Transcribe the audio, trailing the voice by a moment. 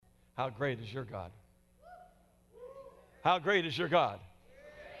How great is your God? How great is your God?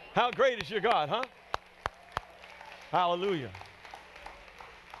 How great is your God, huh? Hallelujah.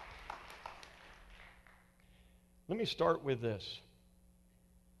 Let me start with this.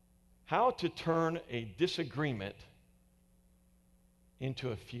 How to turn a disagreement into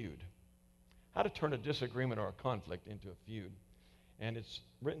a feud. How to turn a disagreement or a conflict into a feud. And it's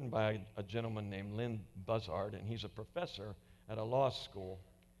written by a gentleman named Lynn Buzzard, and he's a professor at a law school.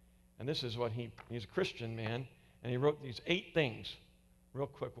 And this is what he's a Christian man, and he wrote these 8 things. Real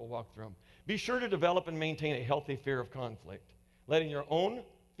quick, we'll walk through them. Be sure to develop and maintain a healthy fear of conflict, letting your own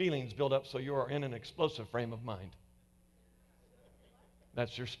feelings build up so you are in an explosive frame of mind.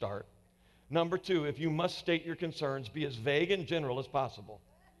 That's your start. Number 2, if you must state your concerns, be as vague and general as possible.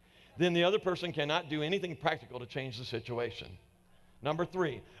 Then the other person cannot do anything practical to change the situation. Number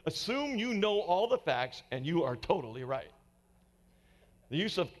 3, assume you know all the facts and you are totally right. The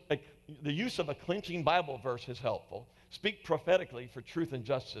use of a clinching Bible verse is helpful. Speak prophetically for truth and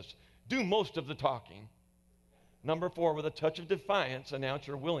justice. Do most of the talking. Number 4, with a touch of defiance, announce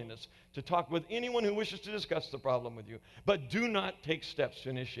your willingness to talk with anyone who wishes to discuss the problem with you, but do not take steps to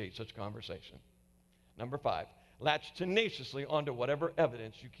initiate such conversation. Number 5, latch tenaciously onto whatever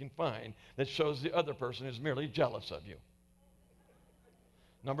evidence you can find that shows the other person is merely jealous of you.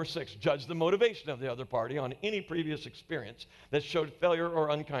 Number 6, judge the motivation of the other party on any previous experience that showed failure or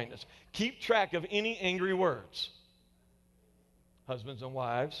unkindness. Keep track of any angry words. Husbands and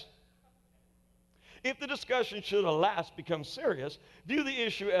wives, if the discussion should at last become serious, view the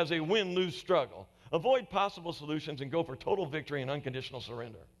issue as a win-lose struggle. Avoid possible solutions and go for total victory and unconditional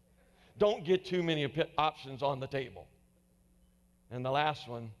surrender. Don't get too many options on the table. And the last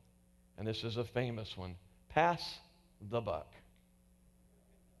one, and this is a famous one, pass the buck.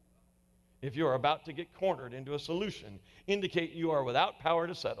 If you are about to get cornered into a solution, indicate you are without power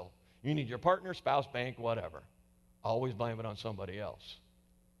to settle. You need your partner, spouse, bank, whatever. Always blame it on somebody else.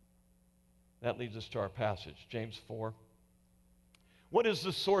 That leads us to our passage, James 4. What is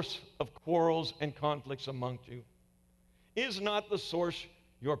the source of quarrels and conflicts among you? Is not the source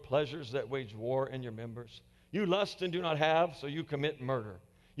your pleasures that wage war in your members? You lust and do not have, so you commit murder.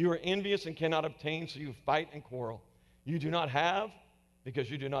 You are envious and cannot obtain, so you fight and quarrel. You do not have because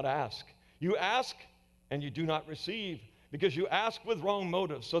you do not ask. You ask and you do not receive because you ask with wrong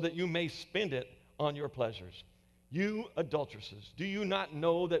motives so that you may spend it on your pleasures. You adulteresses, do you not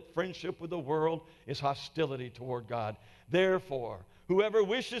know that friendship with the world is hostility toward God? Therefore, whoever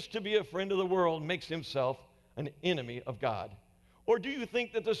wishes to be a friend of the world makes himself an enemy of God. Or do you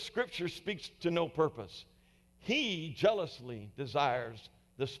think that the Scripture speaks to no purpose? He jealously desires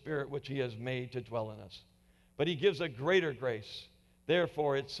the Spirit which he has made to dwell in us, but he gives a greater grace.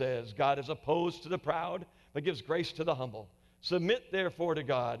 Therefore, it says, God is opposed to the proud, but gives grace to the humble. Submit, therefore, to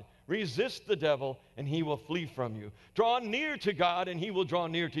God. Resist the devil, and he will flee from you. Draw near to God, and he will draw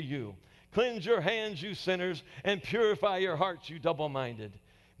near to you. Cleanse your hands, you sinners, and purify your hearts, you double-minded.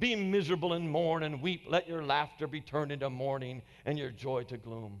 Be miserable and mourn and weep. Let your laughter be turned into mourning and your joy to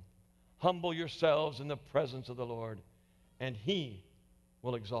gloom. Humble yourselves in the presence of the Lord, and he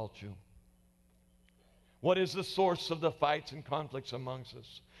will exalt you. What is the source of the fights and conflicts amongst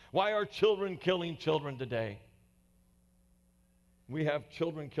us? Why are children killing children today? We have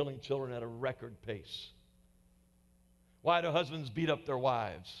children killing children at a record pace. Why do husbands beat up their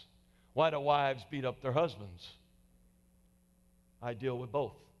wives? Why do wives beat up their husbands? I deal with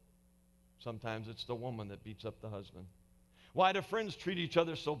both. Sometimes it's the woman that beats up the husband. Why do friends treat each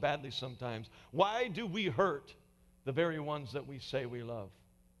other so badly sometimes? Why do we hurt the very ones that we say we love?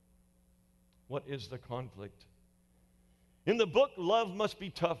 What is the conflict? In the book Love Must Be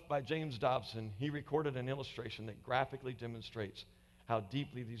Tough by James Dobson, he recorded an illustration that graphically demonstrates how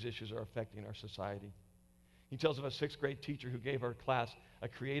deeply these issues are affecting our society. He tells of a 6th grade teacher who gave her class a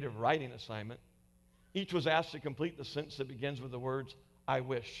creative writing assignment. Each was asked to complete the sentence that begins with the words, I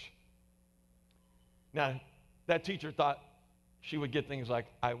wish. Now, that teacher thought she would get things like,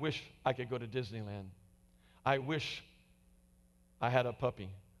 I wish I could go to Disneyland. I wish I had a puppy.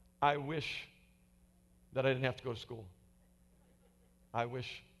 I wish that I didn't have to go to school. I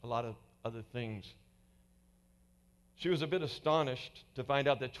wish a lot of other things. She was a bit astonished to find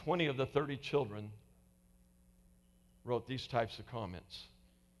out that 20 of the 30 children wrote these types of comments.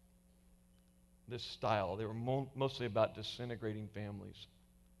 This style. They were mostly about disintegrating families.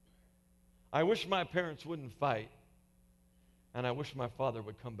 I wish my parents wouldn't fight, and I wish my father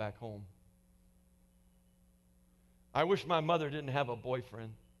would come back home. I wish my mother didn't have a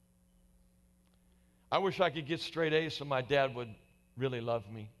boyfriend. I wish I could get straight A's so my dad would really love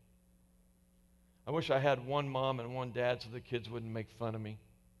me. I wish I had one mom and one dad so the kids wouldn't make fun of me.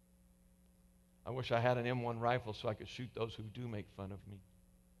 I wish I had an M1 rifle so I could shoot those who do make fun of me.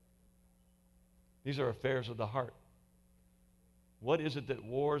 These are affairs of the heart. What is it that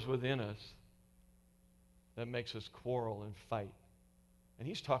wars within us that makes us quarrel and fight? And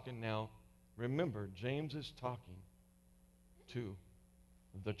he's talking now, remember, James is talking to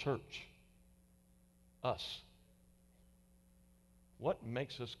the church, us. What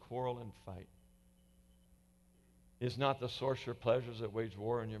makes us quarrel and fight? Is not the source your pleasures that wage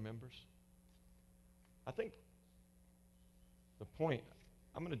war in your members? I think the point,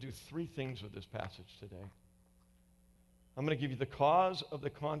 I'm going to do three things with this passage today. I'm going to give you the cause of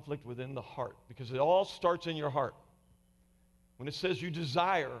the conflict within the heart, because it all starts in your heart. When it says you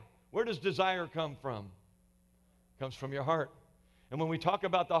desire, where does desire come from? It comes from your heart. And when we talk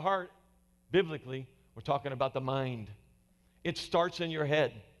about the heart, biblically, we're talking about the mind. It starts in your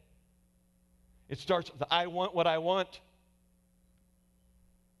head. It starts with I want what I want.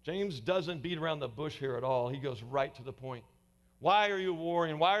 James doesn't beat around the bush here at all. He goes right to the point. Why are you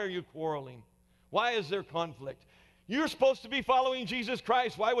warring? Why are you quarreling? Why is there conflict? You're supposed to be following Jesus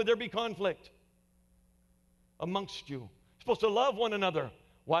Christ. Why would there be conflict amongst you? You're supposed to love one another.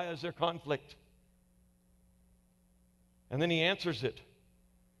 Why is there conflict? And then he answers it.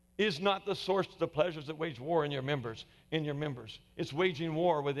 Is not the source the pleasures that wage war in your members? It's waging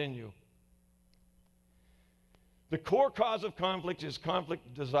war within you. The core cause of conflict is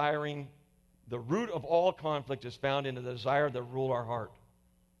conflict desiring. The root of all conflict is found in the desire that rule our heart.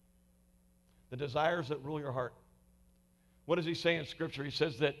 The desires that rule your heart. What does he say in Scripture? He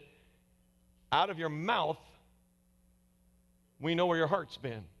says that out of your mouth, we know where your heart's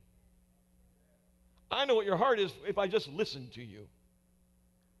been. I know what your heart is if I just listen to you.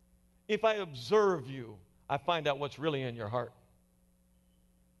 If I observe you, I find out what's really in your heart.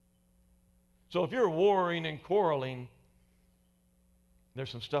 So if you're warring and quarreling, there's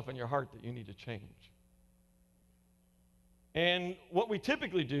some stuff in your heart that you need to change. And what we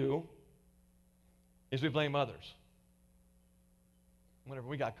typically do is we blame others. Whenever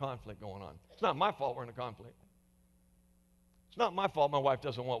we got conflict going on. It's not my fault we're in a conflict. It's not my fault my wife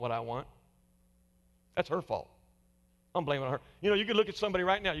doesn't want what I want. That's her fault. I'm blaming her. You know, you could look at somebody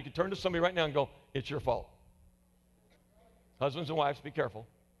right now. You could turn to somebody right now and go, it's your fault. Husbands and wives, be careful.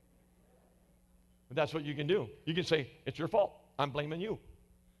 But that's what you can do. You can say, it's your fault. I'm blaming you.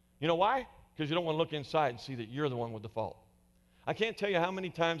 You know why? Because you don't want to look inside and see that you're the one with the fault. I can't tell you how many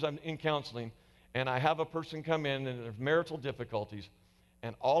times I'm in counseling and I have a person come in and there's marital difficulties,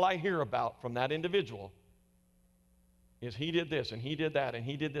 and all I hear about from that individual is he did this and he did that and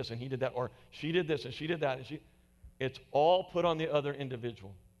he did this and he did that, or she did this and she did that, and it's all put on the other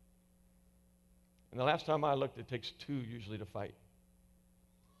individual. And the last time I looked, it takes two usually to fight.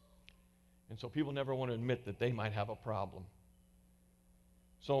 And so people never want to admit that they might have a problem.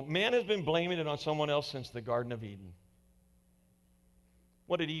 So man has been blaming it on someone else since the Garden of Eden.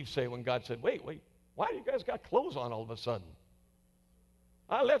 What did Eve say when God said, wait, why do you guys got clothes on all of a sudden?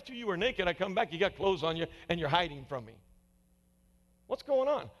 I left you, you were naked, I come back, you got clothes on you, and you're hiding from me. What's going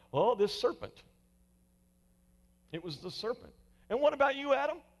on? Oh, this serpent. It was the serpent. And what about you,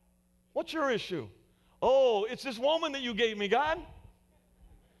 Adam? What's your issue? Oh, it's this woman that you gave me, God.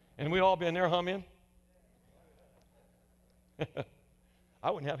 And we'd all been there humming. I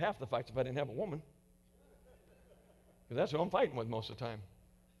wouldn't have half the fights if I didn't have a woman. Because that's who I'm fighting with most of the time.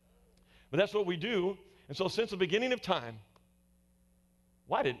 But that's what we do. And so since the beginning of time,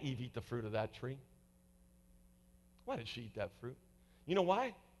 why did Eve eat the fruit of that tree? Why did she eat that fruit? You know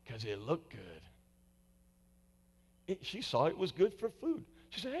why? Because it looked good. She saw it was good for food.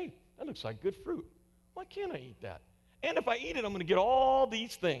 She said, hey, that looks like good fruit. Why can't I eat that? And if I eat it, I'm going to get all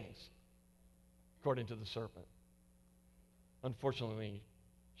these things, according to the serpent. Unfortunately,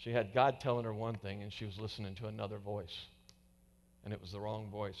 she had God telling her one thing, and she was listening to another voice. And it was the wrong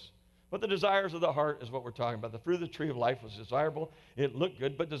voice. But the desires of the heart is what we're talking about. The fruit of the tree of life was desirable. It looked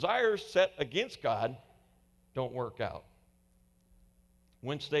good. But desires set against God don't work out.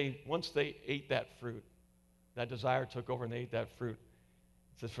 Once they ate that fruit, that desire took over and they ate that fruit.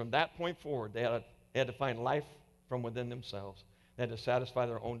 It says from that point forward, they had to find life from within themselves. They had to satisfy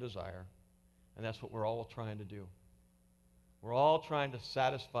their own desire. And that's what we're all trying to do. We're all trying to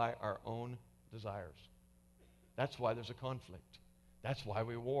satisfy our own desires. That's why there's a conflict. That's why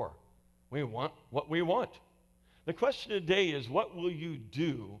we war. We want what we want. The question today is, what will you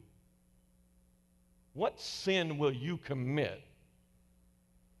do? What sin will you commit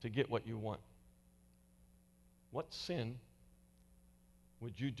to get what you want? What sin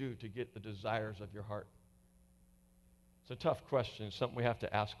would you do to get the desires of your heart? It's a tough question. It's something we have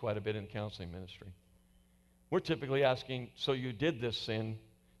to ask quite a bit in counseling ministry. We're typically asking, so you did this sin.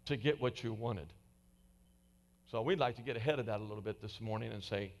 to get what you wanted. So we'd like to get ahead of that a little bit this morning and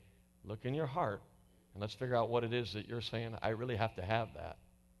say, look in your heart, and let's figure out what it is that you're saying, I really have to have that.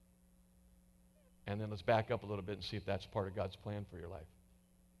 And then let's back up a little bit and see if that's part of God's plan for your life.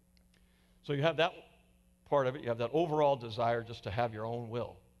 So you have that part of it. You have that overall desire just to have your own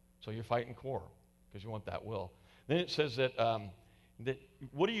will. So you're fighting core because you want that will. Then it says that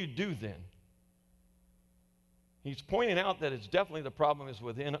what do you do then? He's pointing out that it's definitely the problem is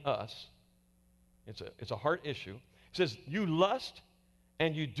within us. It's a heart issue. He says, you lust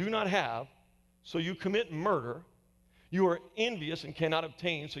and you do not have, so you commit murder. You are envious and cannot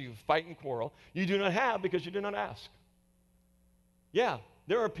obtain, so you fight and quarrel. You do not have because you do not ask. Yeah,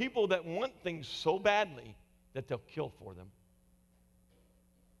 there are people that want things so badly that they'll kill for them.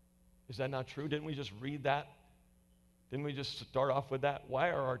 Is that not true? Didn't we just read that? Didn't we just start off with that? Why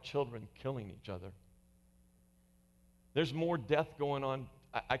are our children killing each other? There's more death going on.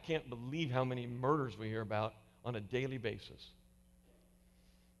 I can't believe how many murders we hear about on a daily basis.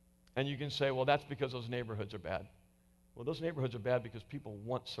 And you can say, well, that's because those neighborhoods are bad. Well, those neighborhoods are bad because people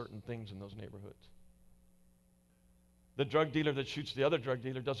want certain things in those neighborhoods. The drug dealer that shoots the other drug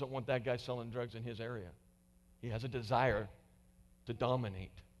dealer doesn't want that guy selling drugs in his area. He has a desire to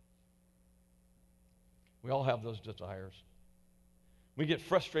dominate. We all have those desires. We get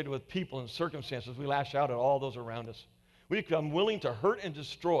frustrated with people and circumstances. We lash out at all those around us. We become willing to hurt and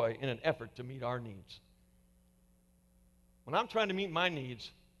destroy in an effort to meet our needs. When I'm trying to meet my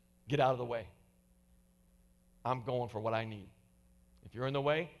needs, get out of the way. I'm going for what I need. If you're in the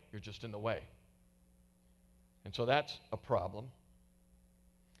way, you're just in the way. And so that's a problem.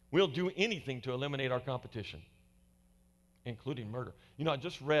 We'll do anything to eliminate our competition, including murder. You know, I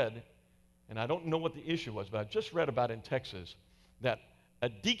just read, and I don't know what the issue was, but I just read about in Texas that a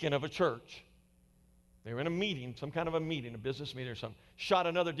deacon of a church, they were in a meeting, some kind of a meeting, a business meeting or something, shot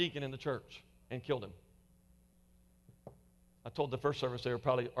another deacon in the church and killed him. I told the first service they were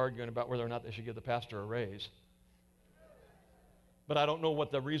probably arguing about whether or not they should give the pastor a raise. But I don't know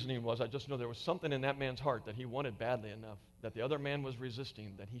what the reasoning was. I just know there was something in that man's heart that he wanted badly enough that the other man was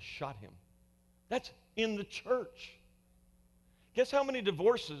resisting, that he shot him. That's in the church. Guess how many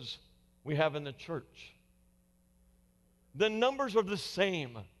divorces we have in the church? The numbers are the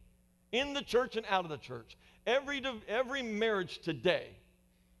same in the church and out of the church. Every marriage today,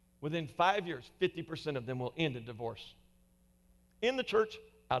 within 5 years, 50% of them will end in divorce. In the church,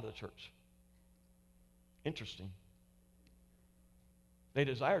 out of the church. Interesting. They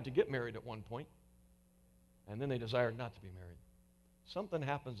desired to get married at one point, and then they desired not to be married. Something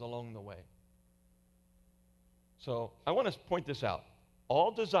happens along the way. So I want to point this out. All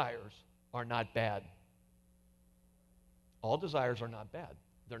desires are not bad. All desires are not bad.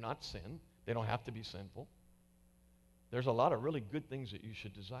 They're not sin. They don't have to be sinful. There's a lot of really good things that you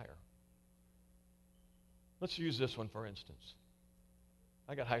should desire. Let's use this one, for instance.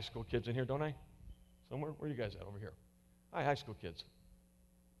 I got high school kids in here, don't I? Somewhere? Where are you guys at? Over here. Hi, high school kids.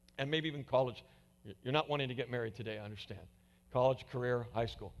 And maybe even college. You're not wanting to get married today, I understand. College, career, high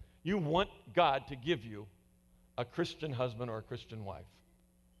school. You want God to give you a Christian husband or a Christian wife,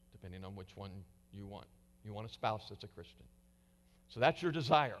 depending on which one you want. You want a spouse that's a Christian. So that's your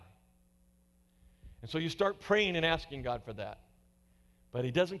desire. And so you start praying and asking God for that. But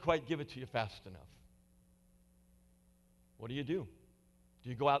He doesn't quite give it to you fast enough. What do? Do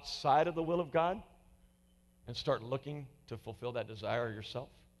you go outside of the will of God and start looking to fulfill that desire yourself?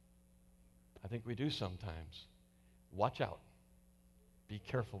 I think we do sometimes. Watch out. Be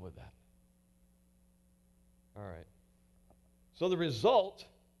careful with that. All right. So the result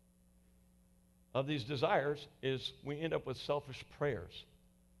of these desires is we end up with selfish prayers.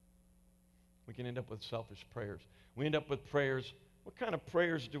 We can end up with selfish prayers. We end up with prayers. What kind of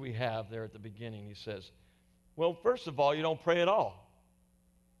prayers do we have there at the beginning? He says, well, first of all, you don't pray at all.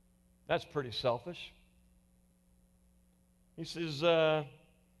 That's pretty selfish. He says,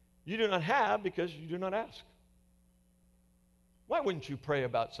 you do not have because you do not ask. Why wouldn't you pray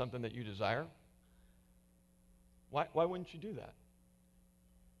about something that you desire? Why wouldn't you do that?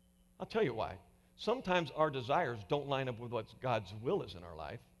 I'll tell you why. Sometimes our desires don't line up with what God's will is in our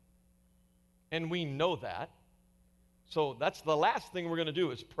life. And we know that. So that's the last thing we're going to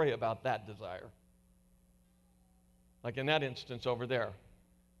do is pray about that desire. Like in that instance over there,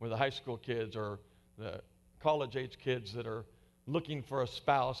 where the high school kids or the college-age kids that are looking for a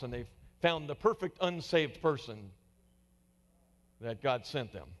spouse and they've found the perfect unsaved person that God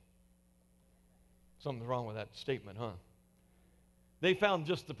sent them. Something's wrong with that statement, huh? They found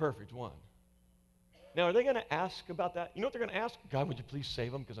just the perfect one. Now, are they going to ask about that? You know what they're going to ask? God, would you please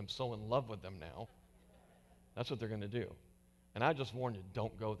save them because I'm so in love with them now? That's what they're going to do. And I just warn you,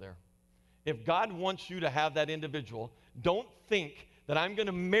 don't go there. If God wants you to have that individual, don't think that I'm going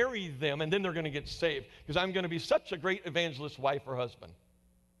to marry them and then they're going to get saved because I'm going to be such a great evangelist wife or husband.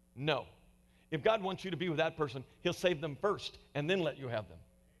 No. If God wants you to be with that person, he'll save them first and then let you have them.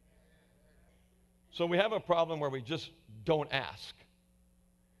 So we have a problem where we just don't ask.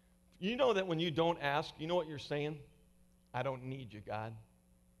 You know that when you don't ask, you know what you're saying? I don't need you, God.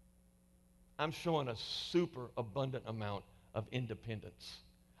 I'm showing a super abundant amount of independence.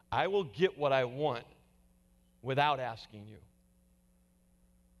 I will get what I want without asking you.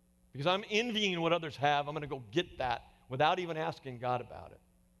 Because I'm envying what others have, I'm going to go get that without even asking God about it.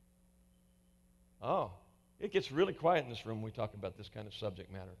 Oh, it gets really quiet in this room when we talk about this kind of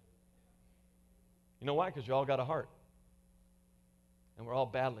subject matter. You know why? Because you all got a heart. And we're all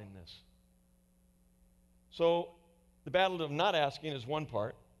battling this. So the battle of not asking is one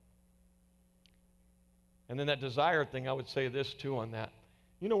part. And then that desire thing, I would say this too on that.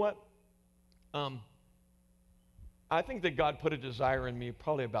 You know what? I think that God put a desire in me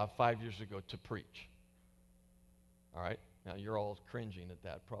probably about 5 years ago to preach. All right? Now, you're all cringing at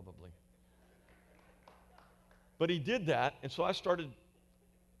that probably. But he did that, and so I started,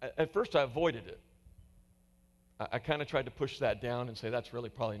 at first I avoided it. I kind of tried to push that down and say, that's really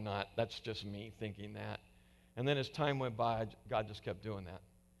probably not, that's just me thinking that. And then as time went by, God just kept doing that.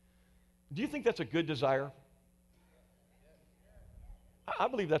 Do you think that's a good desire? I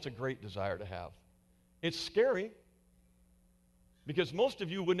believe that's a great desire to have. It's scary because most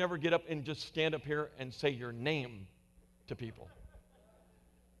of you would never get up and just stand up here and say your name to people.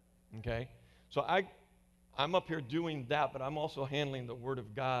 Okay? So I'm up here doing that, but I'm also handling the Word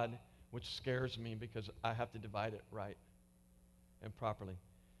of God, which scares me because I have to divide it right and properly.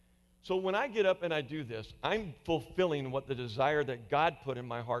 So when I get up and I do this, I'm fulfilling what the desire that God put in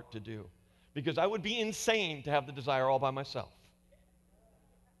my heart to do. Because I would be insane to have the desire all by myself.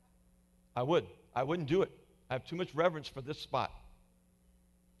 I wouldn't do it. I have too much reverence for this spot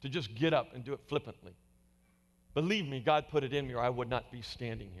to just get up and do it flippantly. Believe me, God put it in me or I would not be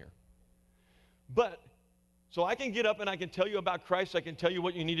standing here. But, so I can get up and I can tell you about Christ. I can tell you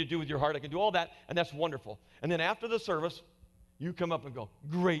what you need to do with your heart. I can do all that, and that's wonderful. And then after the service, you come up and go,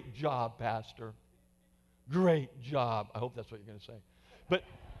 great job, Pastor. Great job. I hope that's what you're going to say. But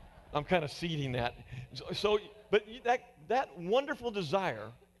I'm kind of seeding that. But that wonderful desire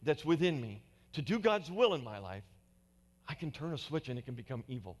that's within me to do God's will in my life, I can turn a switch and it can become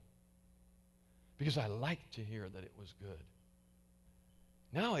evil. Because I like to hear that it was good.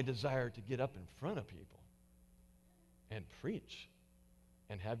 Now I desire to get up in front of people and preach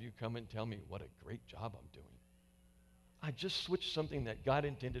and have you come and tell me what a great job I'm doing. I just switched something that God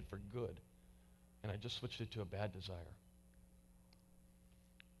intended for good, and I just switched it to a bad desire.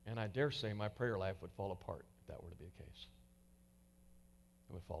 And I dare say my prayer life would fall apart if that were to be the case.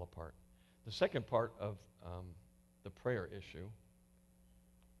 It would fall apart. The second part of the prayer issue,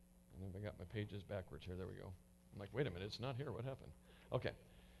 and I got my pages backwards here. There we go. I'm like, wait a minute, it's not here. What happened? Okay.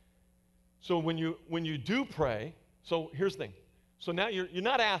 So when you do pray, so here's the thing. So now you're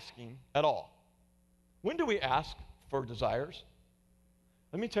not asking at all. When do we ask for desires?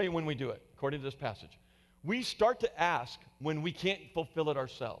 Let me tell you when we do it, according to this passage. We start to ask when we can't fulfill it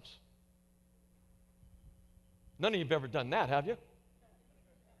ourselves. None of you have ever done that, have you?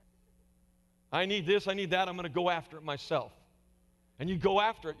 I need this, I need that, I'm going to go after it myself. And you go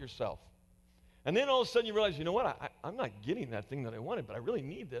after it yourself. And then all of a sudden you realize, you know what, I'm not getting that thing that I wanted, but I really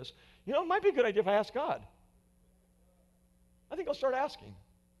need this. You know, it might be a good idea if I ask God. I think I'll start asking.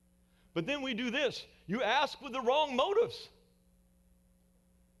 But then we do this. You ask with the wrong motives.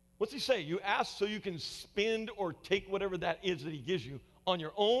 What's he say? You ask so you can spend or take whatever that is that he gives you on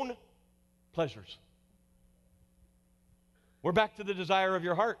your own pleasures. We're back to the desire of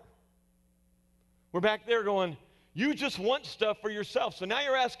your heart. We're back there going, you just want stuff for yourself. So now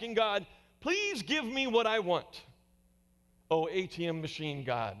you're asking God, please give me what I want. Oh, ATM machine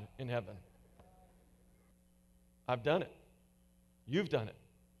God in heaven. I've done it. You've done it.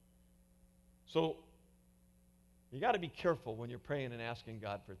 So you got to be careful when you're praying and asking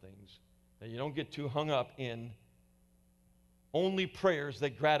God for things, that you don't get too hung up in only prayers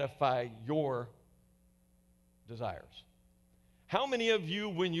that gratify your desires. How many of you,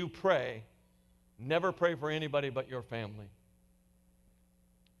 when you pray, never pray for anybody but your family?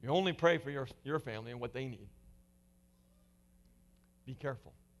 You only pray for your family and what they need. Be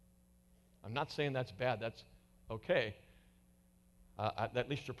careful. I'm not saying that's bad. That's okay. At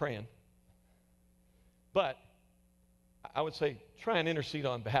least you're praying. But I would say try and intercede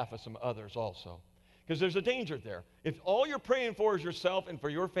on behalf of some others also. Because there's a danger there. If all you're praying for is yourself and for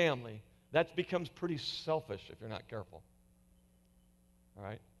your family, that becomes pretty selfish if you're not careful. all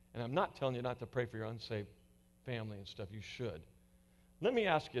right? And I'm not telling you not to pray for your unsaved family and stuff. You should. Let me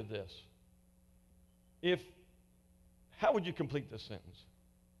ask you this. How would you complete this sentence?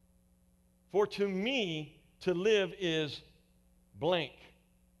 For to me, to live is blank.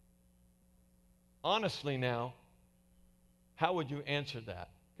 Honestly now, how would you answer that?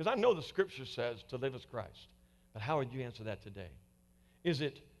 Because I know the scripture says to live as Christ, but how would you answer that today? Is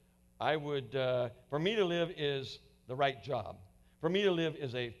it, for me to live is the right job. For me to live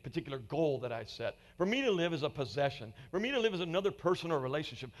is a particular goal that I set. For me to live is a possession. For me to live is another person or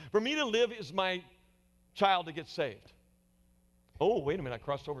relationship. For me to live is my child to get saved. Oh, wait a minute, I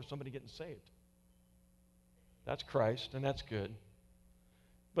crossed over somebody getting saved. That's Christ, and that's good.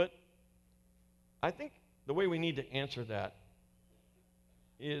 But I think the way we need to answer that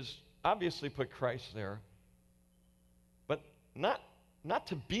is obviously put Christ there, but not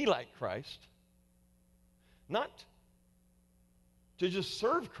to be like Christ, not to just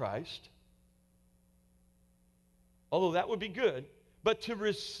serve Christ, although that would be good, but to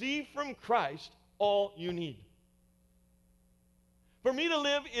receive from Christ all you need. For me to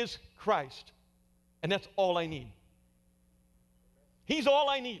live is Christ, and that's all I need. He's all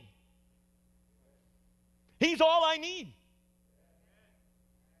I need. He's all I need.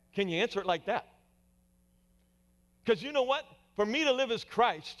 Can you answer it like that? Because you know what? For me to live as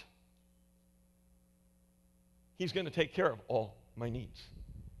Christ, He's going to take care of all my needs.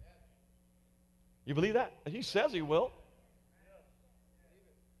 You believe that? He says He will.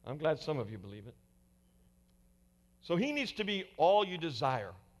 I'm glad some of you believe it. So He needs to be all you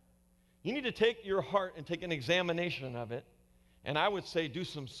desire. You need to take your heart and take an examination of it, and I would say do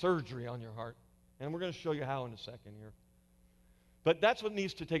some surgery on your heart. And we're going to show you how in a second here. But that's what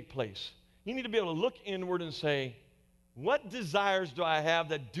needs to take place. You need to be able to look inward and say, what desires do I have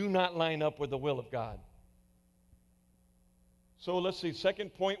that do not line up with the will of God? So let's see,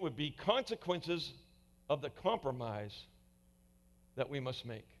 second point would be consequences of the compromise that we must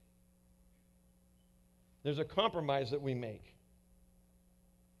make. There's a compromise that we make.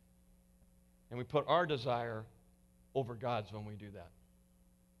 And we put our desire over God's when we do that.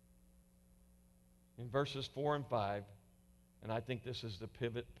 In verses 4 and 5, and I think this is the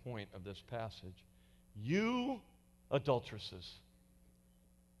pivot point of this passage, you adulteresses,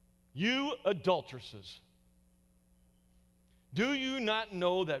 do you not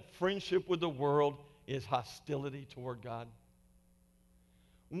know that friendship with the world is hostility toward God?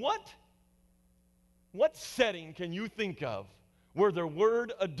 What setting can you think of where the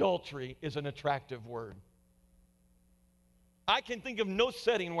word adultery is an attractive word? I can think of no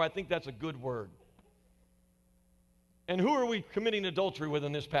setting where I think that's a good word. And who are we committing adultery with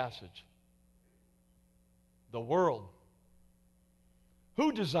in this passage? The world.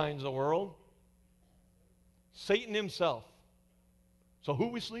 Who designs the world? Satan himself. So who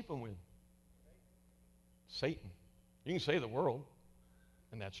are we sleeping with? Satan. You can say the world,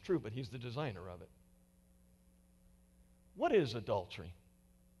 and that's true, but he's the designer of it. What is adultery?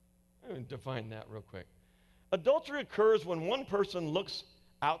 Let me define that real quick. Adultery occurs when one person looks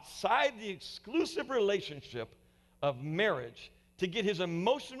outside the exclusive relationship of marriage to get his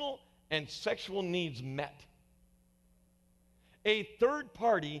emotional and sexual needs met. A third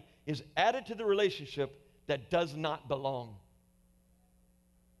party is added to the relationship that does not belong.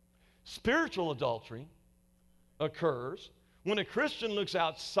 Spiritual adultery occurs when a Christian looks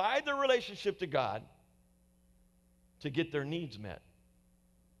outside the relationship to God to get their needs met.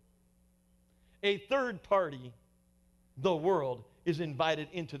 A third party, the world, is invited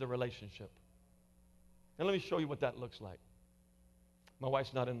into the relationship. And let me show you what that looks like. My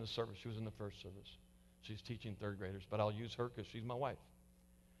wife's not in the service. She was in the first service. She's teaching third graders, but I'll use her because she's my wife.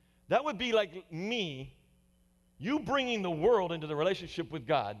 That would be like me, you bringing the world into the relationship with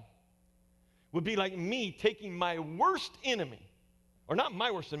God would be like me taking my worst enemy, or not my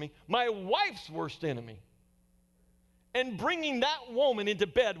worst enemy, my wife's worst enemy, and bringing that woman into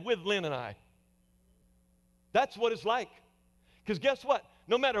bed with Lynn and I. That's what it's like. Because guess what?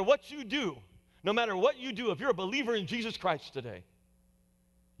 No matter what you do, if you're a believer in Jesus Christ today,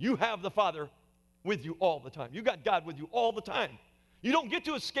 you have the Father with you all the time. You got God with you all the time. You don't get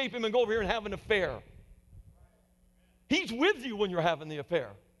to escape Him and go over here and have an affair. He's with you when you're having the affair.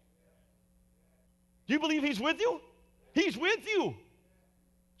 Do you believe He's with you? He's with you.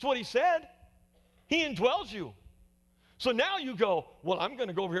 That's what He said. He indwells you. So now you go, well, I'm going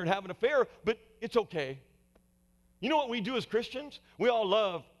to go over here and have an affair, but it's okay. You know what we do as Christians? We all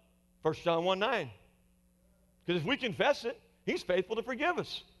love 1 John 1:9. Because if we confess it, He's faithful to forgive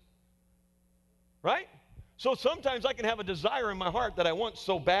us. Right? So sometimes I can have a desire in my heart that I want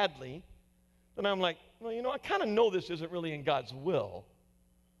so badly that I'm like, well, you know, I kind of know this isn't really in God's will,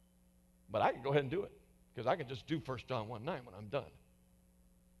 But I can go ahead and do it because I can just do 1 John 1:9 when I'm done.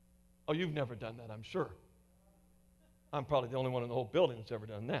 Oh, you've never done that, I'm sure. I'm probably the only one in the whole building that's ever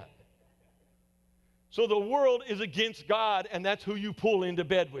done that. So the world is against God, and that's who you pull into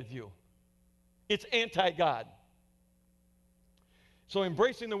bed with you. It's anti-God. So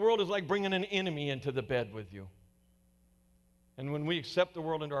embracing the world is like bringing an enemy into the bed with you. And when we accept the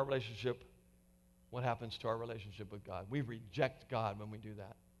world into our relationship, what happens to our relationship with God? We reject God when we do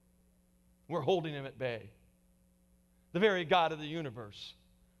that. We're holding him at bay. The very God of the universe.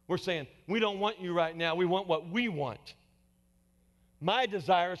 We're saying, we don't want you right now. We want what we want. My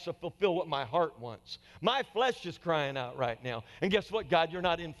desire is to fulfill what my heart wants. My flesh is crying out right now. And guess what, God? You're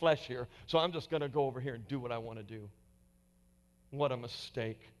not in flesh here. So I'm just going to go over here and do what I want to do. What a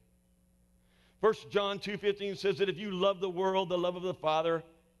mistake. 1 John 2:15 says that if you love the world, the love of the Father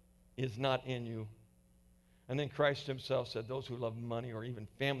is not in you. And then Christ himself said, those who love money or even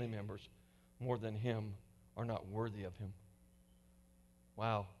family members more than him are not worthy of him.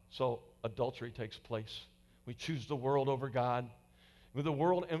 Wow. So adultery takes place. We choose the world over God. With the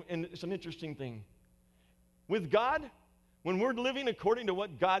world, and it's an interesting thing. With God, when we're living according to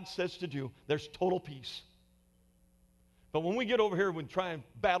what God says to do, there's total peace. But when we get over here and try and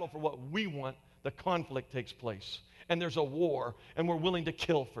battle for what we want, the conflict takes place. And there's a war, and we're willing to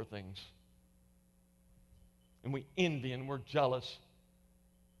kill for things. And we envy and we're jealous.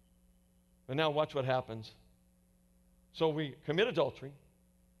 But now watch what happens. So we commit adultery,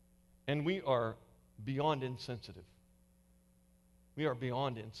 and we are beyond insensitive. We are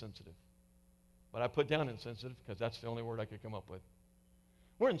beyond insensitive. But I put down insensitive because that's the only word I could come up with.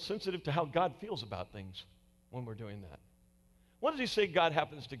 We're insensitive to how God feels about things when we're doing that. What does he say God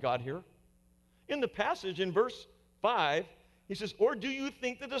happens to God here? In the passage in verse 5, he says, or do you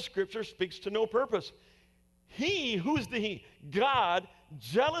think that the scripture speaks to no purpose? He, who's the he? God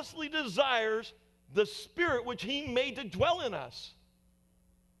jealously desires the Spirit which he made to dwell in us.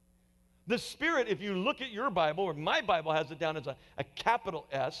 The Spirit, if you look at your Bible, or my Bible has it down as a capital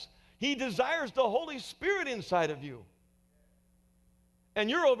S, he desires the Holy Spirit inside of you. And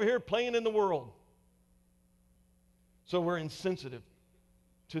you're over here playing in the world. So we're insensitive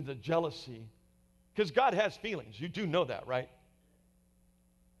to the jealousy. Because God has feelings. You do know that, right?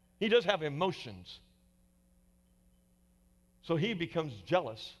 He does have emotions. So he becomes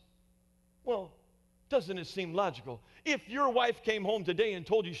jealous. Well, doesn't it seem logical? If your wife came home today and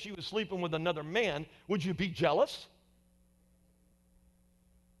told you she was sleeping with another man, would you be jealous?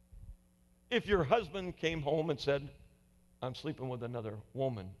 If your husband came home and said, I'm sleeping with another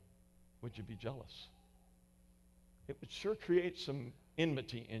woman, would you be jealous? It would sure create some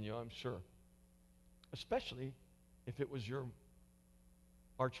enmity in you, I'm sure. Especially if it was your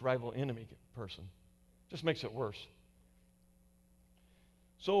arch rival enemy person. Just makes it worse.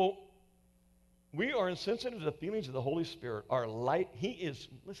 So, we are insensitive to the feelings of the Holy Spirit. He is,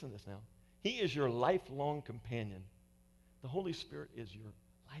 listen to this now, he is your lifelong companion. The Holy Spirit is your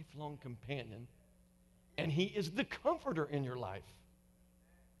lifelong companion, and he is the comforter in your life.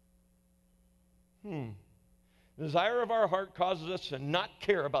 The desire of our heart causes us to not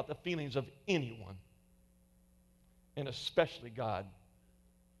care about the feelings of anyone, and especially God.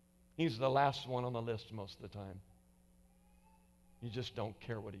 He's the last one on the list most of the time. You just don't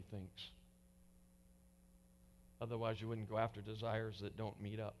care what he thinks. Otherwise, you wouldn't go after desires that don't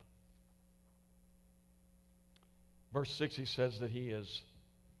meet up. Verse 6, he says that he is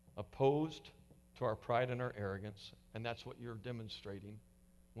opposed to our pride and our arrogance, and that's what you're demonstrating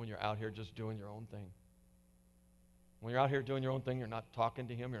when you're out here just doing your own thing. When you're out here doing your own thing, you're not talking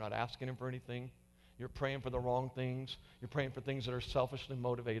to him, you're not asking him for anything, you're praying for the wrong things, you're praying for things that are selfishly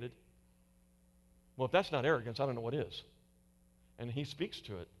motivated. Well, if that's not arrogance, I don't know what is. And he speaks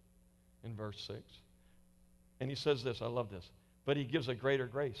to it in verse 6. And he says this, I love this, but he gives a greater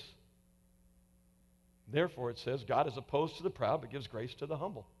grace. Therefore, it says, God is opposed to the proud, but gives grace to the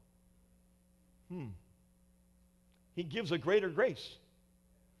humble. He gives a greater grace.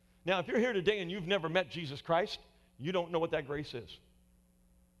 Now, if you're here today and you've never met Jesus Christ, you don't know what that grace is.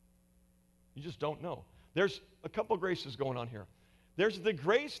 You just don't know. There's a couple graces going on here. There's the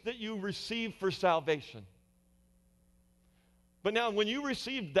grace that you receive for salvation. But now, when you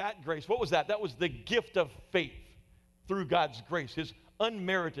received that grace, what was that? That was the gift of faith through God's grace, his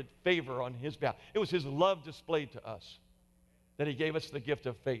unmerited favor on his behalf. It was his love displayed to us that he gave us the gift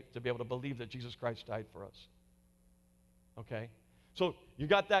of faith to be able to believe that Jesus Christ died for us. Okay? So you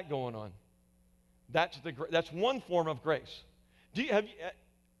got that going on. That's one form of grace.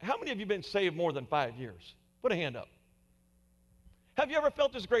 How many of you been saved more than 5 years? Put a hand up. Have you ever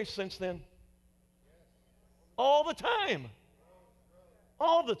felt his grace since then? All the time.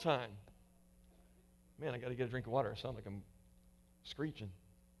 All the time. Man, I got to get a drink of water. I sound like I'm screeching.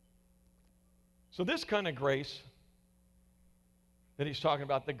 So this kind of grace that he's talking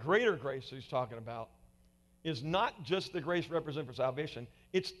about, the greater grace that he's talking about, is not just the grace represented for salvation.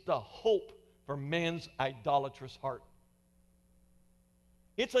 It's the hope for man's idolatrous heart.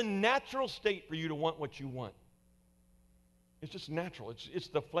 It's a natural state for you to want what you want. It's just natural. It's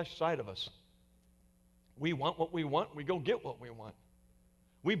the flesh side of us. We want what we want. We go get what we want.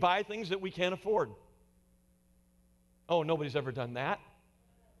 We buy things that we can't afford. Oh, nobody's ever done that.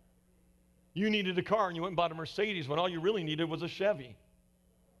 You needed a car and you went and bought a Mercedes when all you really needed was a Chevy.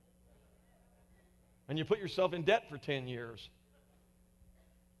 And you put yourself in debt for 10 years.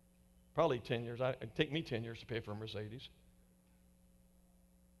 Probably 10 years. It'd take me 10 years to pay for a Mercedes.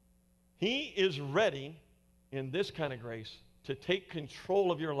 He is ready in this kind of grace to take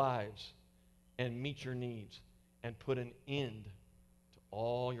control of your lives and meet your needs and put an end to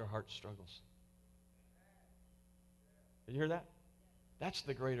all your heart struggles. Did you hear that? That's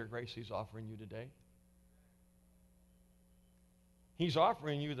the greater grace he's offering you today. He's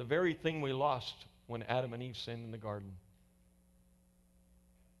offering you the very thing we lost when Adam and Eve sinned in the garden.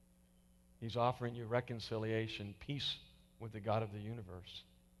 He's offering you reconciliation, peace with the God of the universe.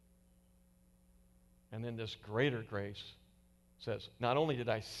 And then this greater grace says, not only did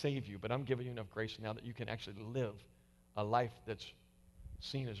I save you, but I'm giving you enough grace now that you can actually live a life that's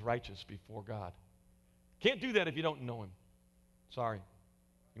seen as righteous before God. Can't do that if you don't know him. Sorry,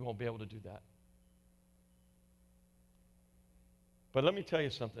 you won't be able to do that. But let me tell you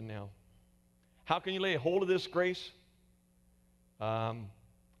something now. How can you lay hold of this grace?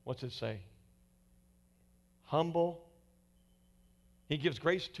 What's it say? Humble. He gives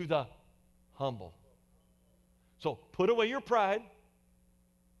grace to the humble. So put away your pride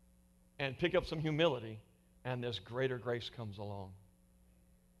and pick up some humility, and this greater grace comes along.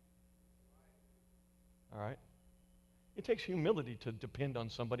 All right? It takes humility to depend on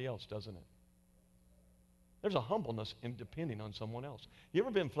somebody else, doesn't it? There's a humbleness in depending on someone else. You ever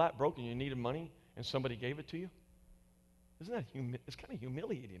been flat broke and you needed money and somebody gave it to you? Isn't that it's kind of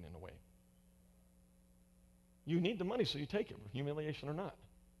humiliating in a way. You need the money, so you take it, humiliation or not.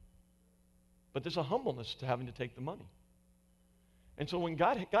 But there's a humbleness to having to take the money. And so when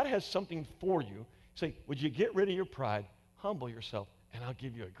God has something for you, say, would you get rid of your pride, humble yourself, and I'll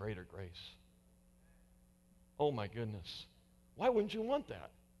give you a greater grace. Oh my goodness. Why wouldn't you want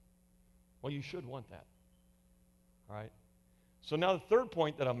that? Well, you should want that. All right? So now the third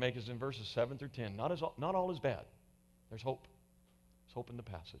point that I'll make is in verses 7 through 10. Not all is bad. There's hope. There's hope in the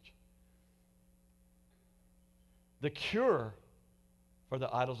passage. The cure for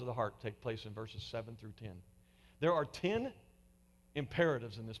the idols of the heart take place in verses 7 through 10. There are 10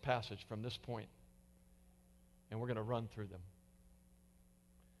 imperatives in this passage from this point, and we're going to run through them.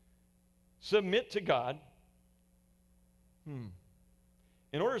 Submit to God.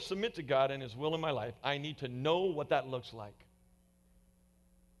 In order to submit to God and his will in my life, I need to know what that looks like.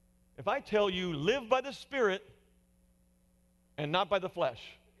 If I tell you, live by the Spirit and not by the flesh,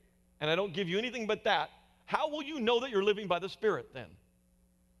 and I don't give you anything but that, how will you know that you're living by the Spirit then?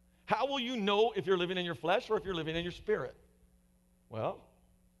 How will you know if you're living in your flesh or if you're living in your spirit? Well,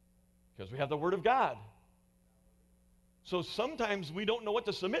 because we have the Word of God. So sometimes we don't know what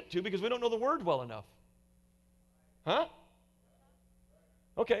to submit to because we don't know the Word well enough. Huh?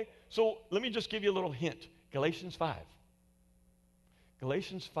 Okay, so let me just give you a little hint. Galatians 5.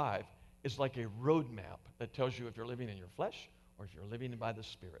 Galatians 5 is like a roadmap that tells you if you're living in your flesh or if you're living by the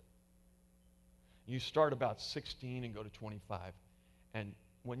Spirit. You start about 16 and go to 25. And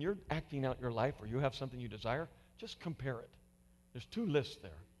when you're acting out your life or you have something you desire, just compare it. There's 2 lists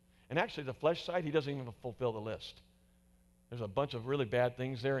there. And actually the flesh side, he doesn't even fulfill the list. There's a bunch of really bad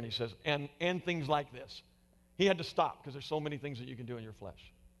things there, and he says, and things like this. He had to stop because there's so many things that you can do in your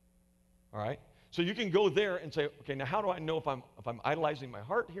flesh. All right? So you can go there and say, okay, now how do I know if I'm idolizing my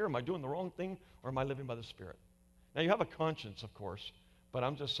heart here? Am I doing the wrong thing, or am I living by the Spirit? Now you have a conscience, of course, but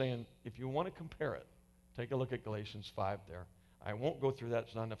I'm just saying if you want to compare it, take a look at Galatians 5 there. I won't go through that.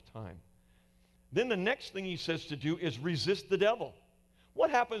 It's not enough time. Then the next thing he says to do is resist the devil.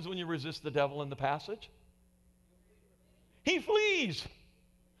 What happens when you resist the devil in the passage? He flees.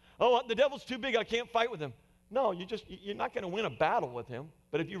 Oh, the devil's too big. I can't fight with him. No, you're not going to win a battle with him,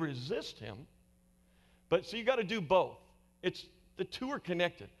 but if you resist him, so you got to do both. The 2 are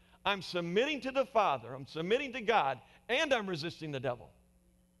connected. I'm submitting to the Father, I'm submitting to God, and I'm resisting the devil.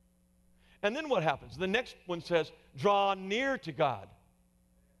 And then what happens? The next one says, draw near to God.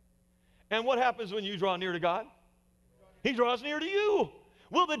 And what happens when you draw near to God? He draws near to you.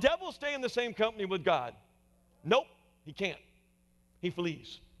 Will the devil stay in the same company with God? Nope, he can't. He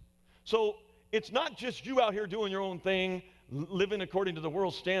flees. So it's not just you out here doing your own thing, living according to the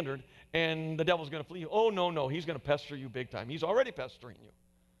world's standard, and the devil's going to flee you. Oh, no, no. He's going to pester you big time. He's already pestering you.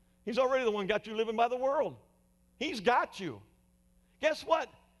 He's already the one got you living by the world. He's got you. Guess what?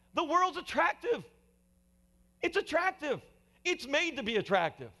 The world's attractive. It's attractive. It's made to be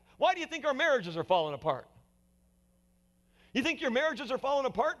attractive. Why do you think our marriages are falling apart? You think your marriages are falling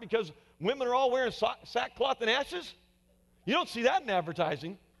apart because women are all wearing sackcloth and ashes? You don't see that in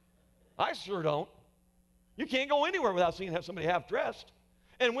advertising. I sure don't. You can't go anywhere without seeing somebody half dressed.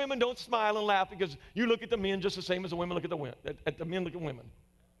 And women don't smile and laugh because you look at the men just the same as the women look at the men look at women.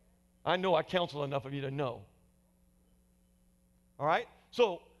 I know I counsel enough of you to know. All right?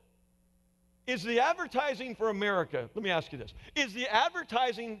 So, is the advertising for America, let me ask you this, is the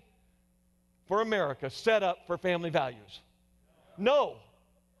advertising for America set up for family values? No,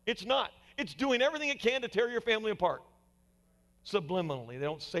 it's not. It's doing everything it can to tear your family apart. Subliminally. They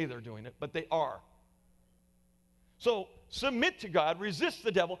don't say they're doing it, but they are. So, submit to God, resist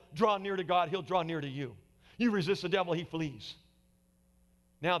the devil, draw near to God, he'll draw near to you. You resist the devil, he flees.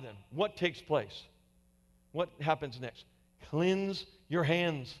 Now then, what takes place? What happens next? Cleanse your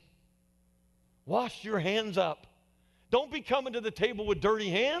hands. Wash your hands up. Don't be coming to the table with dirty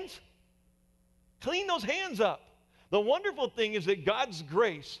hands. Clean those hands up. The wonderful thing is that God's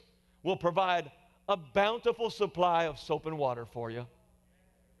grace will provide a bountiful supply of soap and water for you.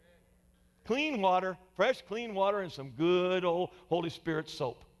 Clean water, fresh clean water, and some good old Holy Spirit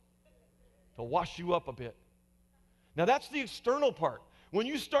soap to wash you up a bit. Now that's the external part. When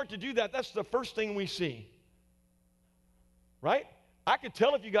you start to do that, that's the first thing we see. Right? I could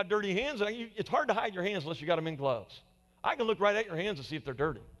tell if you got dirty hands. It's hard to hide your hands unless you got them in gloves. I can look right at your hands and see if they're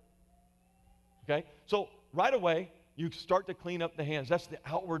dirty. Okay? So right away, you start to clean up the hands. That's the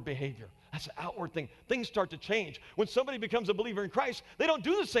outward behavior. That's the outward thing. Things start to change. When somebody becomes a believer in Christ, they don't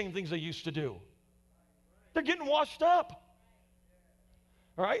do the same things they used to do. They're getting washed up.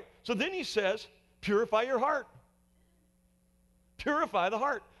 All right? So then he says, purify your heart. Purify the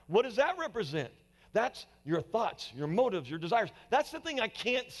heart. What does that represent? That's your thoughts, your motives, your desires. That's the thing I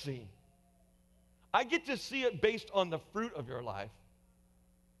can't see. I get to see it based on the fruit of your life.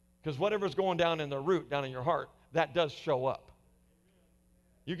 Because whatever's going down in the root, down in your heart, that does show up.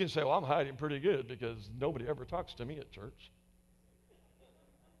 You can say, well, I'm hiding pretty good because nobody ever talks to me at church.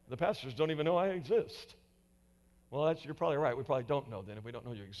 The pastors don't even know I exist. Well, you're probably right. We probably don't know then if we don't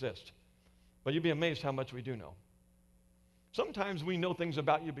know you exist. But you'd be amazed how much we do know. Sometimes we know things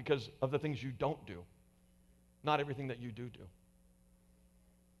about you because of the things you don't do, not everything that you do.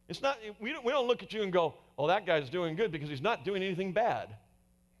 It's not, we don't look at you and go, oh, that guy's doing good because he's not doing anything bad.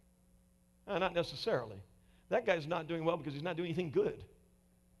 No, not necessarily. That guy's not doing well because he's not doing anything good.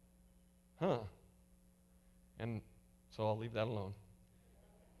 And so I'll leave that alone.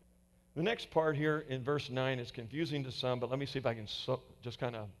 The next part here in verse 9 is confusing to some, but let me see if I can just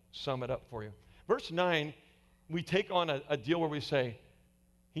kind of sum it up for you. Verse 9, we take on a deal where we say,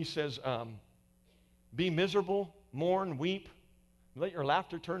 he says, be miserable, mourn, weep, let your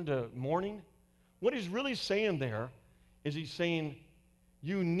laughter turn to mourning. What he's really saying there is he's saying,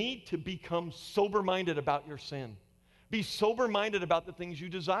 you need to become sober-minded about your sin. Be sober-minded about the things you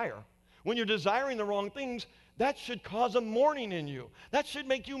desire. When you're desiring the wrong things, that should cause a mourning in you. That should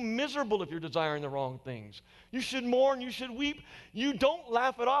make you miserable if you're desiring the wrong things. You should mourn, you should weep. You don't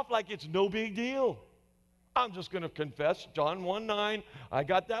laugh it off like it's no big deal. I'm just going to confess, John 1:9, I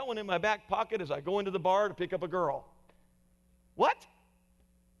got that one in my back pocket as I go into the bar to pick up a girl. What?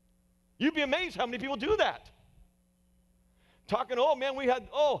 You'd be amazed how many people do that. Talking, oh man,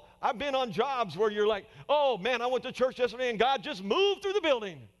 I've been on jobs where you're like, oh man, I went to church yesterday and God just moved through the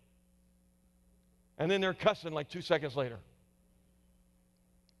building. And then they're cussing like 2 seconds later.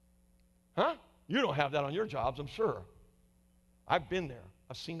 Huh? You don't have that on your jobs, I'm sure. I've been there.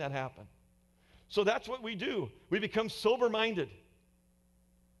 I've seen that happen. So that's what we do. We become sober-minded.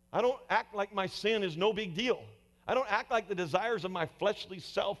 I don't act like my sin is no big deal. I don't act like the desires of my fleshly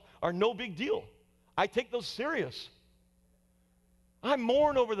self are no big deal. I take those serious. I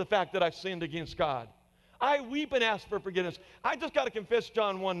mourn over the fact that I've sinned against God. I weep and ask for forgiveness. I just got to confess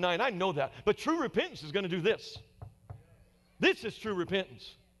John 1:9. I know that. But true repentance is going to do this. This is true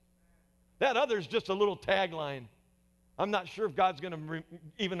repentance. That other is just a little tagline. I'm not sure if God's going to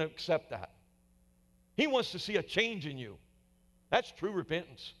even accept that. He wants to see a change in you. That's true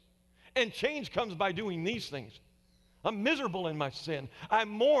repentance. And change comes by doing these things. I'm miserable in my sin. I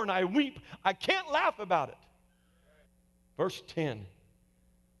mourn. I weep. I can't laugh about it. Verse 10,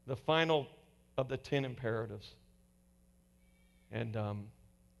 the final of the 10 imperatives. And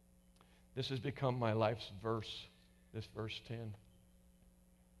this has become my life's verse, this verse 10.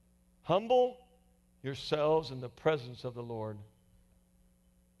 Humble yourselves in the presence of the Lord,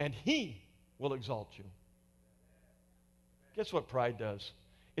 and He will exalt you. Guess what pride does?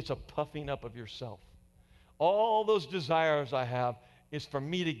 It's a puffing up of yourself. All those desires I have is for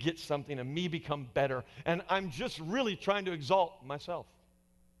me to get something and me become better. And I'm just really trying to exalt myself.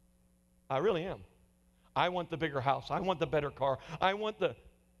 I really am. I want the bigger house. I want the better car. I want.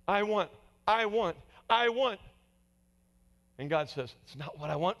 And God says, it's not what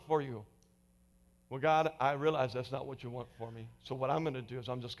I want for you. Well, God, I realize that's not what you want for me. So what I'm going to do is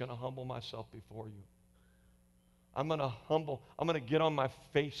I'm just going to humble myself before you. I'm going to get on my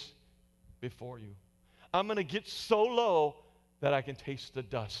face before you. I'm going to get so low that I can taste the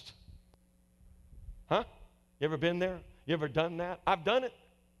dust. Huh? You ever been there? You ever done that? I've done it.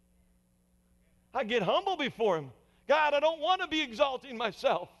 I get humble before Him. God, I don't want to be exalting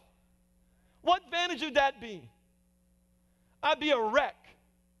myself. What advantage would that be? I'd be a wreck.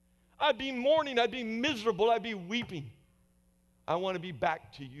 I'd be mourning. I'd be miserable. I'd be weeping. I want to be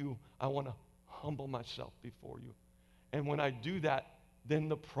back to you. I want to humble myself before you. And when I do that, then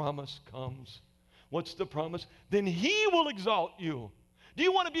the promise comes. What's the promise? Then He will exalt you. Do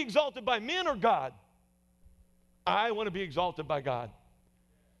you want to be exalted by men or God? I want to be exalted by God.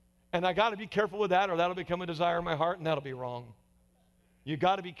 And I got to be careful with that, or that'll become a desire in my heart, and that'll be wrong. You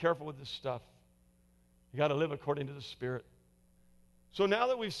got to be careful with this stuff. You got to live according to the Spirit. So now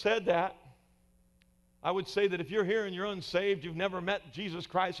that we've said that, I would say that if you're here and you're unsaved, you've never met Jesus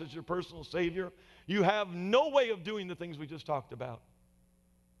Christ as your personal Savior, you have no way of doing the things we just talked about.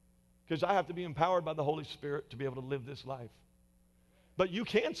 Because I have to be empowered by the Holy Spirit to be able to live this life. But you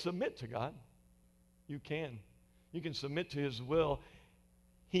can submit to God. You can. You can submit to His will.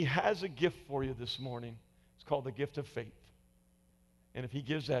 He has a gift for you this morning. It's called the gift of faith. And if He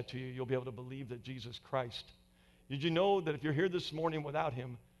gives that to you, you'll be able to believe that Jesus Christ. Did you know that if you're here this morning without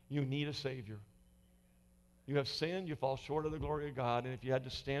Him, you need a Savior? You have sinned, you fall short of the glory of God, and if you had to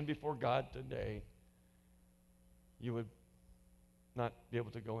stand before God today, you would not be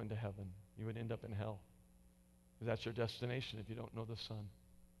able to go into heaven. You would end up in hell. Because that's your destination if you don't know the Son.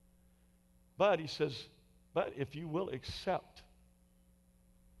 But He says, but if you will accept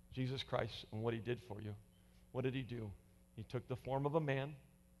Jesus Christ and what He did for you, what did He do? He took the form of a man.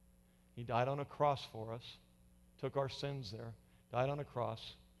 He died on a cross for us, took our sins there, died on a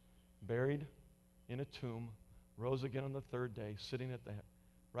cross, buried in a tomb, rose again on the third day, sitting at the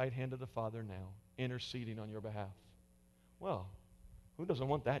right hand of the Father now, interceding on your behalf. Well, who doesn't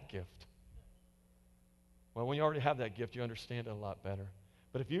want that gift? Well, when you already have that gift, you understand it a lot better.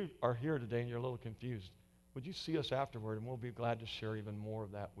 But if you are here today and you're a little confused, would you see us afterward, and we'll be glad to share even more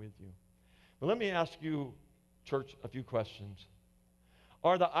of that with you. But let me ask you, church, a few questions.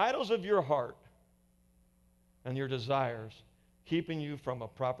 Are the idols of your heart and your desires keeping you from a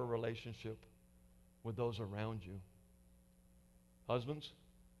proper relationship with those around you? Husbands,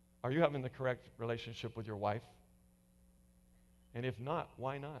 are you having the correct relationship with your wife? And if not,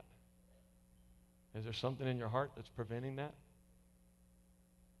 why not? Is there something in your heart that's preventing that?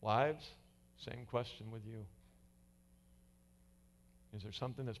 Wives, same question with you. Is there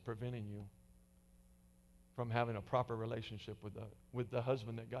something that's preventing you from having a proper relationship with the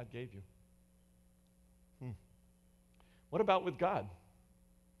husband that God gave you? What about with God?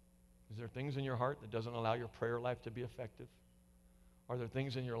 Is there things in your heart that doesn't allow your prayer life to be effective? Are there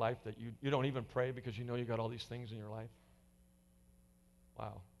things in your life that you don't even pray because you know you got all these things in your life?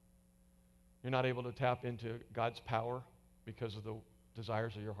 Wow. You're not able to tap into God's power because of the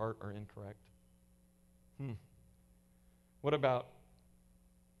desires of your heart are incorrect. What about,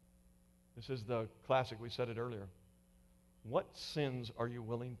 this is the classic, we said it earlier. What sins are you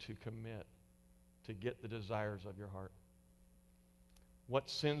willing to commit to get the desires of your heart? What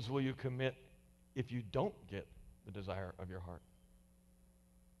sins will you commit if you don't get the desire of your heart?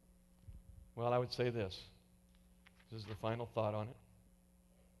 Well, I would say this. This is the final thought on it.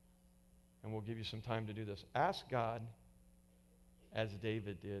 And we'll give you some time to do this. Ask God, as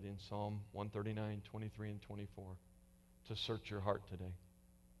David did in Psalm 139, 23, and 24, to search your heart today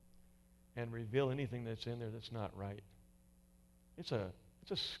and reveal anything that's in there that's not right. It's a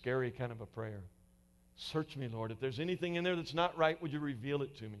scary kind of a prayer. Search me, Lord. If there's anything in there that's not right, would you reveal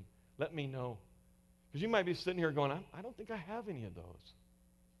it to me? Let me know. Because you might be sitting here going, I don't think I have any of those.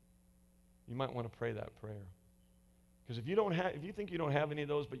 You might want to pray that prayer. Because if you think you don't have any of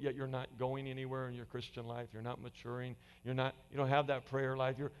those, but yet you're not going anywhere in your Christian life, you're not maturing, you don't have that prayer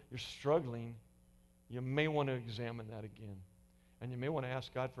life, you're struggling, you may want to examine that again. And you may want to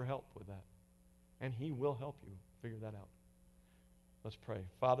ask God for help with that. And He will help you figure that out. Let's pray.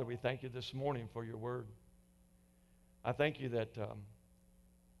 Father, we thank you this morning for your word. I thank you that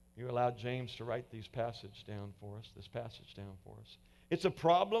You allowed James to write this passage down for us. It's a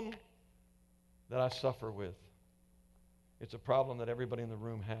problem that I suffer with. It's a problem that everybody in the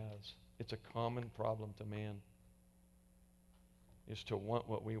room has. It's a common problem to man, is to want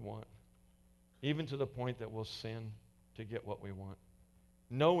what we want, even to the point that we'll sin to get what we want,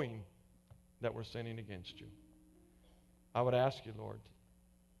 knowing that we're sinning against you. I would ask you, Lord,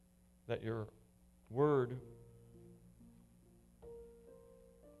 that your word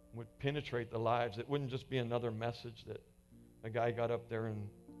would penetrate the lives. It wouldn't just be another message that a guy got up there and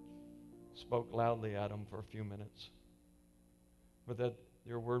spoke loudly at them for a few minutes, but that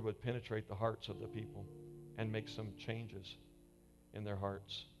your word would penetrate the hearts of the people and make some changes in their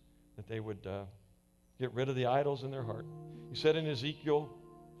hearts, that they would get rid of the idols in their heart. You said in Ezekiel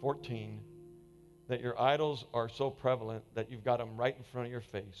 14 that your idols are so prevalent that you've got them right in front of your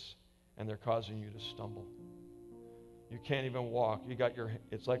face and they're causing you to stumble. You can't even walk.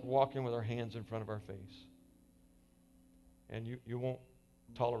 It's like walking with our hands in front of our face. And you won't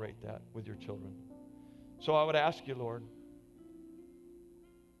tolerate that with your children. So I would ask you, Lord,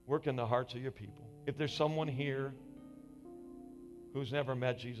 work in the hearts of your people. If there's someone here who's never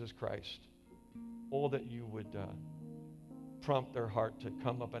met Jesus Christ, oh, that you would prompt their heart to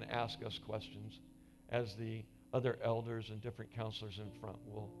come up and ask us questions as the other elders and different counselors in front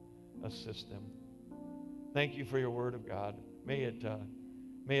will assist them. Thank you for your word of God. May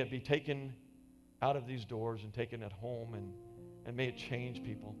it be taken out of these doors and taken at home, and may it change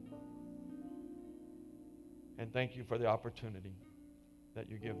people. And thank you for the opportunity that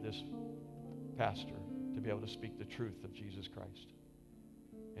you give this pastor to be able to speak the truth of Jesus Christ.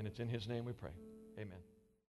 And it's in his name we pray. Amen.